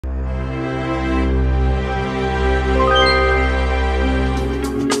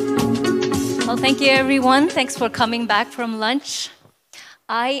Thank you, everyone. Thanks for coming back from lunch.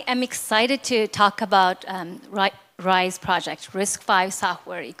 I am excited to talk about RISE project, RISC-V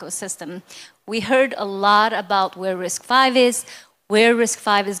software ecosystem. We heard a lot about where RISC-V is, where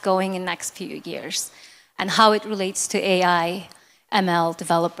RISC-V is going in the next few years, and how it relates to AI, ML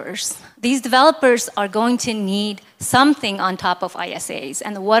developers. These developers are going to need something on top of ISAs,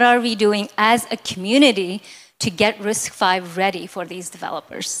 and what are we doing as a community to get RISC-V ready for these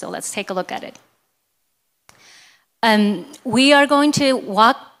developers? So let's take a look at it. We are going to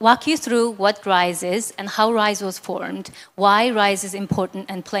walk you through what RISE is and how RISE was formed, why RISE is important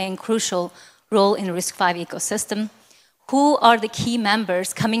and playing a crucial role in the RISC-V ecosystem, who are the key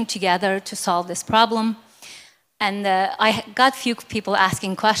members coming together to solve this problem. And I got a few people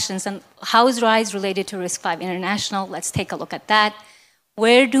asking questions, and how is RISE related to RISC-V International? Let's take a look at that.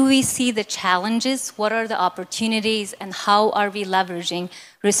 Where do we see the challenges? What are the opportunities? And how are we leveraging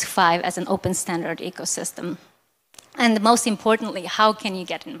RISC-V as an open standard ecosystem? And most importantly, how can you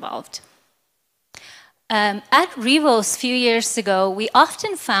get involved? At Revos a few years ago, we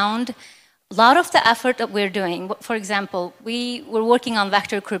often found a lot of the effort that we're doing. For example, we were working on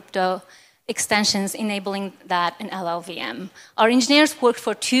vector crypto extensions, enabling that in LLVM. Our engineers worked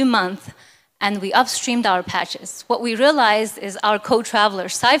for 2 months, and we upstreamed our patches. What we realized is our co-traveler,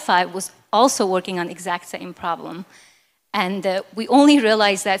 Sci-Fi, was also working on the exact same problem. And we only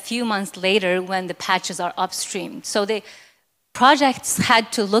realized that a few months later when the patches are upstreamed. So the projects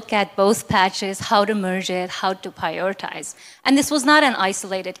had to look at both patches, how to merge it, how to prioritize. And this was not an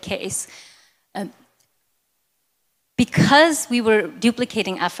isolated case. Because we were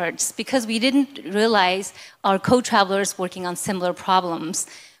duplicating efforts, because we didn't realize our co-travelers working on similar problems,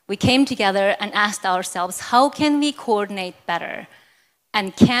 we came together and asked ourselves, how can we coordinate better?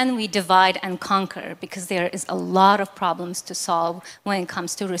 And can we divide and conquer? Because there is a lot of problems to solve when it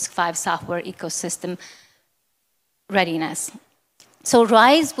comes to RISC-V software ecosystem readiness. So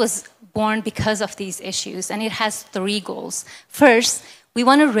RISE was born because of these issues, and it has 3 goals. First, we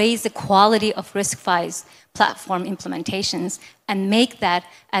want to raise the quality of RISC-V's platform implementations and make that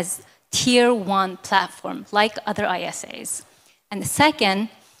as tier 1 platform, like other ISAs. And the second,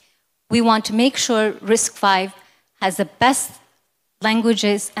 we want to make sure RISC-V has the best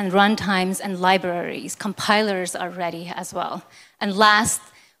languages and runtimes and libraries. Compilers are ready as well. And last,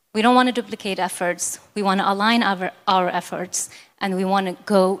 we don't want to duplicate efforts. We want to align our efforts, and we want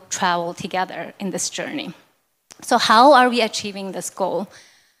to travel together in this journey. So how are we achieving this goal?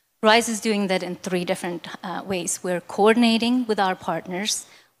 RISE is doing that in 3 different ways. We're coordinating with our partners.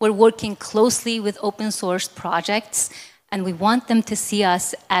 We're working closely with open source projects, and we want them to see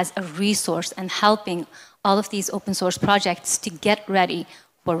us as a resource and helping all of these open source projects to get ready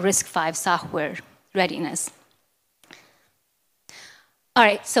for RISC-V software readiness. All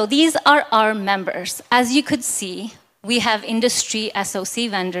right, so these are our members. As you could see, we have industry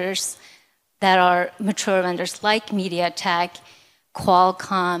SoC vendors that are mature vendors like MediaTek,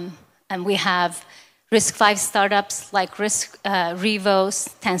 Qualcomm, and we have RISC-V startups like Revos,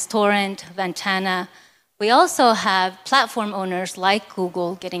 Tenstorrent, Ventana. We also have platform owners like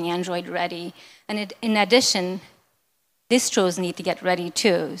Google getting Android ready. And in addition, distros need to get ready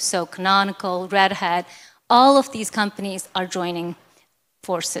too. So Canonical, Red Hat, all of these companies are joining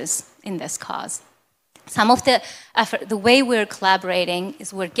forces in this cause. Some of the effort, the way we're collaborating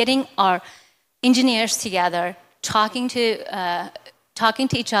is we're getting our engineers together, talking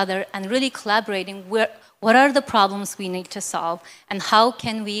to each other and really collaborating. What are the problems we need to solve and how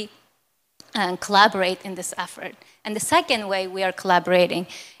can we collaborate in this effort? And the second way we are collaborating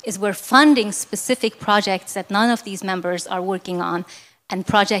is we're funding specific projects that none of these members are working on and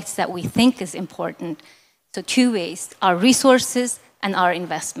projects that we think is important. So 2 ways, our resources and our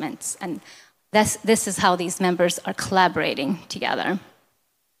investments. And this is how these members are collaborating together.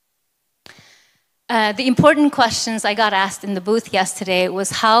 The important questions I got asked in the booth yesterday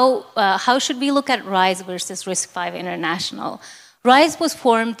was how should we look at RISE versus RISC-V International? RISE was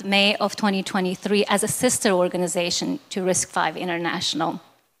formed May of 2023 as a sister organization to RISC-V International.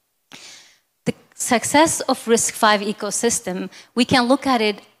 The success of RISC-V ecosystem, we can look at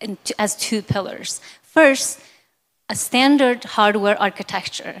it as 2 pillars. First, a standard hardware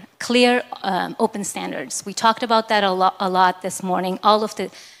architecture, clear open standards. We talked about that a lot this morning. All of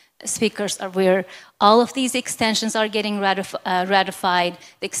the speakers are aware. All of these extensions are getting ratified,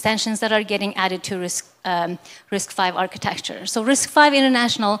 the extensions that are getting added to RISC-V architecture. So RISC-V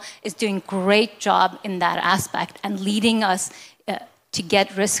International is doing a great job in that aspect and leading us to get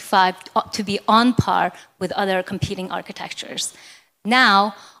RISC-V to be on par with other competing architectures.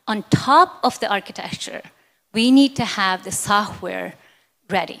 Now, on top of the architecture, we need to have the software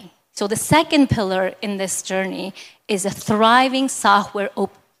ready. So the second pillar in this journey is a thriving software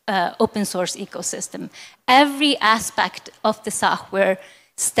open source ecosystem. Every aspect of the software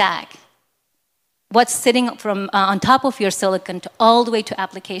stack, what's sitting from on top of your silicon to all the way to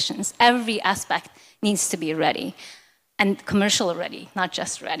applications, every aspect needs to be ready and commercial ready, not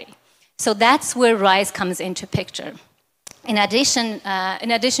just ready. So that's where RISE comes into picture. In addition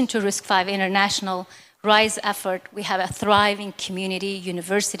to RISC-V International RISE effort, we have a thriving community,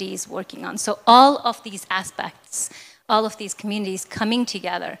 universities working on. So all of these aspects, all of these communities coming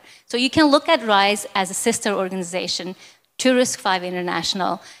together. So you can look at RISE as a sister organization to RISC-V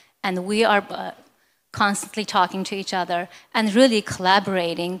International, and we are constantly talking to each other and really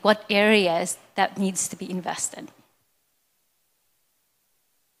collaborating what areas that needs to be invested.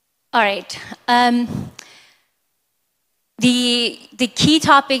 All right. The key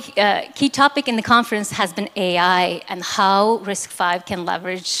topic in the conference has been AI and how RISC-V can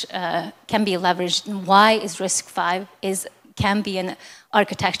be leveraged, and why is RISC-V can be an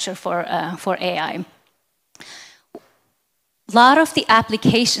architecture for AI. A lot of the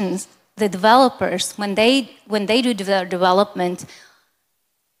applications, the developers, when they do their development,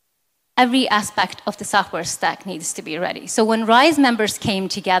 every aspect of the software stack needs to be ready. So when RISE members came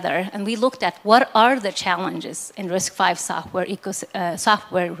together and we looked at what are the challenges in RISC-V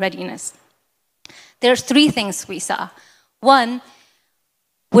software readiness, there's three things we saw. One,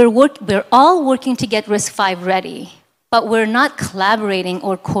 we're all working to get RISC-V ready, but we're not collaborating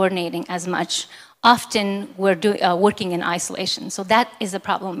or coordinating as much. Often we're working in isolation. So that is a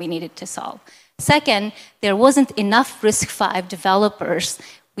problem we needed to solve. Second, there wasn't enough RISC-V developers.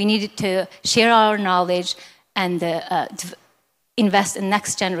 We needed to share our knowledge and invest in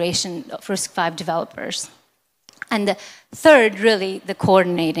next generation of RISC-V developers. And the third, really, the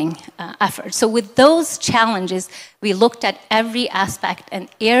coordinating effort. So with those challenges, we looked at every aspect and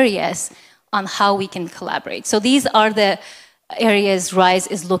areas on how we can collaborate. So these are the areas RISE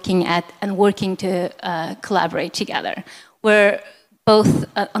is looking at and working to collaborate together. We're both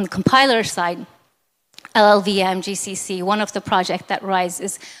on the compiler side, LLVM, GCC, one of the projects that RISE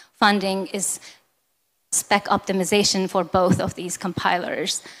is funding is spec optimization for both of these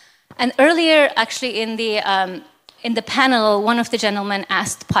compilers. And earlier, actually, in the panel, one of the gentlemen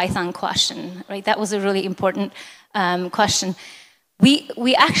asked Python question, right? That was a really important question.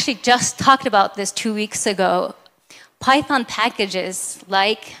 We actually just talked about this 2 weeks ago. Python packages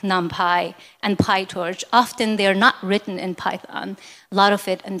like NumPy and PyTorch, often they're not written in Python, a lot of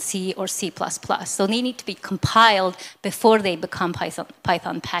it in C or C++. So they need to be compiled before they become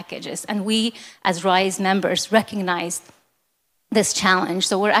Python packages. And we, as RISE members, recognized this challenge.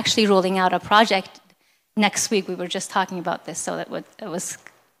 So we're actually rolling out a project next week. We were just talking about this, so it was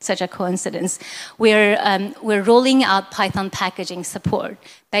such a coincidence. We're rolling out Python packaging support,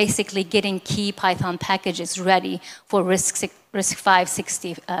 basically getting key Python packages ready for RISC-V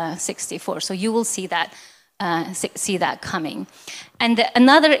 64. So you will see that coming. And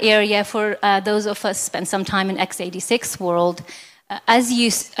another area for those of us spend some time in x86 world, as you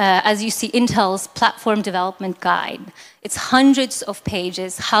see Intel's platform development guide, it's hundreds of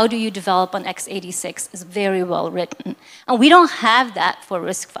pages. How do you develop on x86 is very well written. And we don't have that for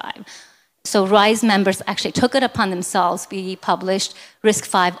RISC-V. So RISE members actually took it upon themselves. We published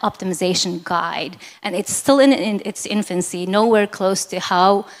RISC-V optimization guide, and it's still in its infancy, nowhere close to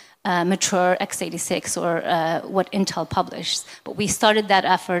how mature x86 or what Intel published. But we started that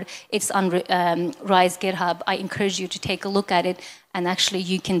effort. It's on RISE GitHub. I encourage you to take a look at it, and actually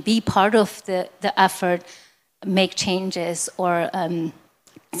you can be part of the effort, make changes, or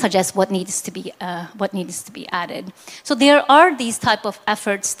suggest what needs to be added. So there are these type of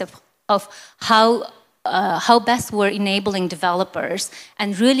efforts of how best we're enabling developers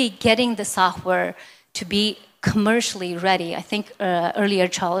and really getting the software to be commercially ready. I think earlier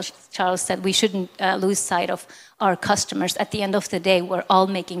Charles said we shouldn't lose sight of our customers. At the end of the day, we're all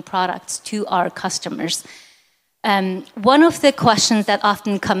making products to our customers. One of the questions that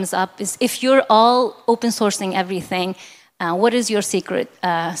often comes up is, if you're all open sourcing everything, what is your secret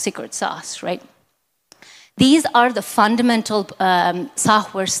sauce, right? These are the fundamental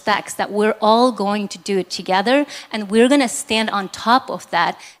software stacks that we're all going to do it together, and we're going to stand on top of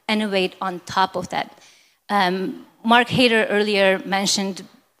that, innovate on top of that. Mark Hader earlier mentioned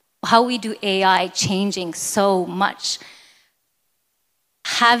how we do AI changing so much.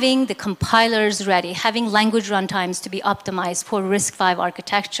 Having the compilers ready, having language runtimes to be optimized for RISC-V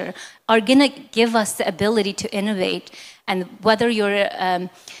architecture are going to give us the ability to innovate. And whether you're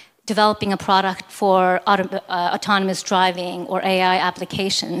developing a product for autonomous driving or AI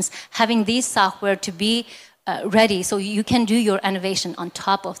applications, having these software to be ready, so you can do your innovation on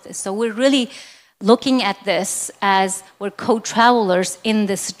top of this. So we're really looking at this as we're co-travelers in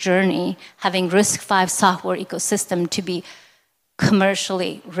this journey, having RISC-V software ecosystem to be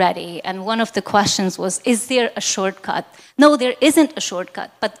commercially ready. And one of the questions was, is there a shortcut? No, there isn't a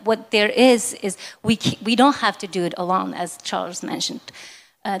shortcut, but what there is we don't have to do it alone, as Charles mentioned.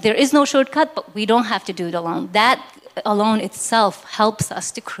 There is no shortcut, but we don't have to do it alone. That alone itself helps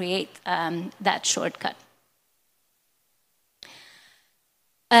us to create that shortcut.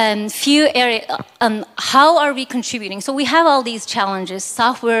 Few areas, how are we contributing? So we have all these challenges.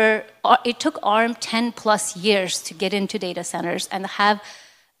 Software, it took ARM 10 plus years to get into data centers and have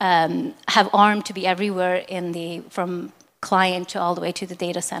ARM to be everywhere from client to all the way to the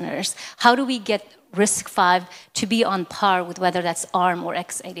data centers. How do we get RISC-V to be on par with whether that's ARM or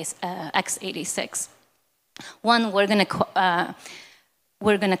x86? One, we're going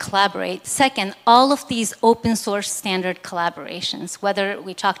to collaborate. Second, all of these open source standard collaborations, whether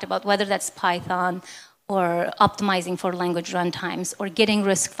we talked about whether that's Python or optimizing for language runtimes or getting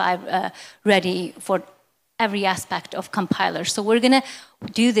RISC-V ready for every aspect of compilers. So we're going to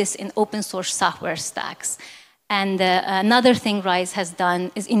do this in open source software stacks. And another thing RISE has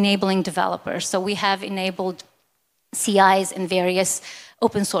done is enabling developers. So we have enabled CIs in various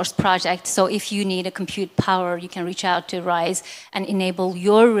open source projects. So if you need a compute power, you can reach out to RISE and enable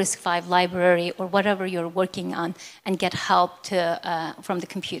your RISC-V library or whatever you're working on and get help from the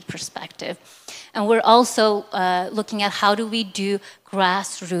compute perspective. And we're also looking at how do we do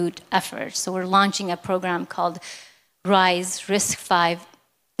grassroots efforts. So we're launching a program called RISE RISC-V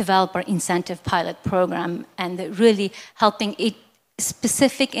Developer Incentive Pilot Program, and really helping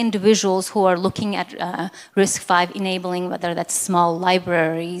specific individuals who are looking at RISC-V enabling, whether that's small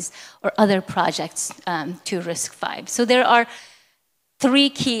libraries or other projects to RISC-V. So there are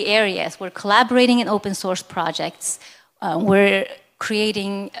 3 key areas. We're collaborating in open source projects. We're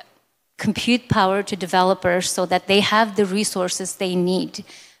creating compute power to developers so that they have the resources they need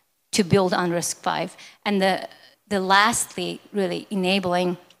to build on RISC-V. And the lastly, really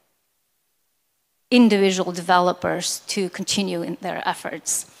enabling individual developers to continue in their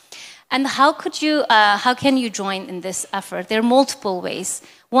efforts. And how can you join in this effort? There are multiple ways.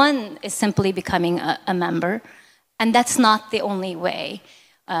 One is simply becoming a member, and that's not the only way.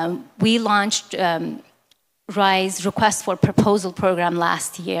 We launched RISE Request for Proposal program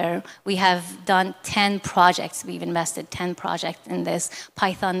last year. We have done 10 projects. We've invested 10 projects in this.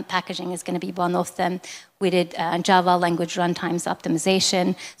 Python packaging is going to be one of them. We did Java language runtimes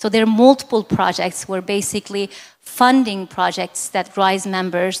optimization. So there are multiple projects. We're basically funding projects that RISE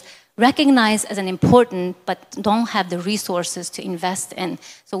members recognize as an important but don't have the resources to invest in.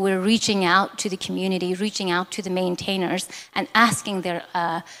 So we're reaching out to the community, reaching out to the maintainers, and asking their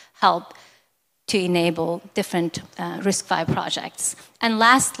help to enable different RISC-V projects. And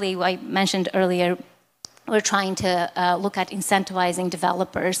lastly, I mentioned earlier, we're trying to look at incentivizing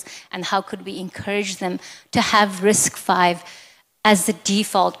developers and how could we encourage them to have RISC-V as the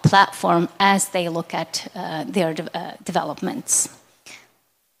default platform as they look at their developments.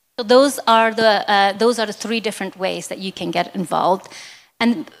 So those are the 3 different ways that you can get involved.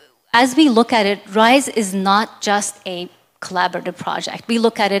 And as we look at it, RISE is not just a collaborative project. We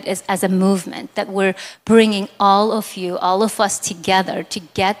look at it as a movement that we're bringing all of us together to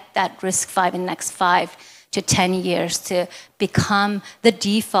get that RISC-V in the next 5 to 10 years to become the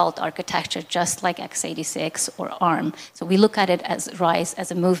default architecture, just like x86 or ARM. So we look at it as RISE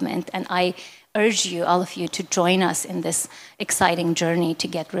as a movement, and I urge you, all of you, to join us in this exciting journey to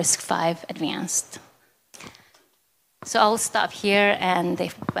get RISC-V advanced. So I'll stop here, and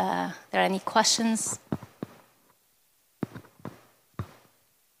if there are any questions.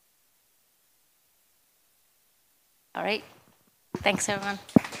 All right. Thanks, everyone.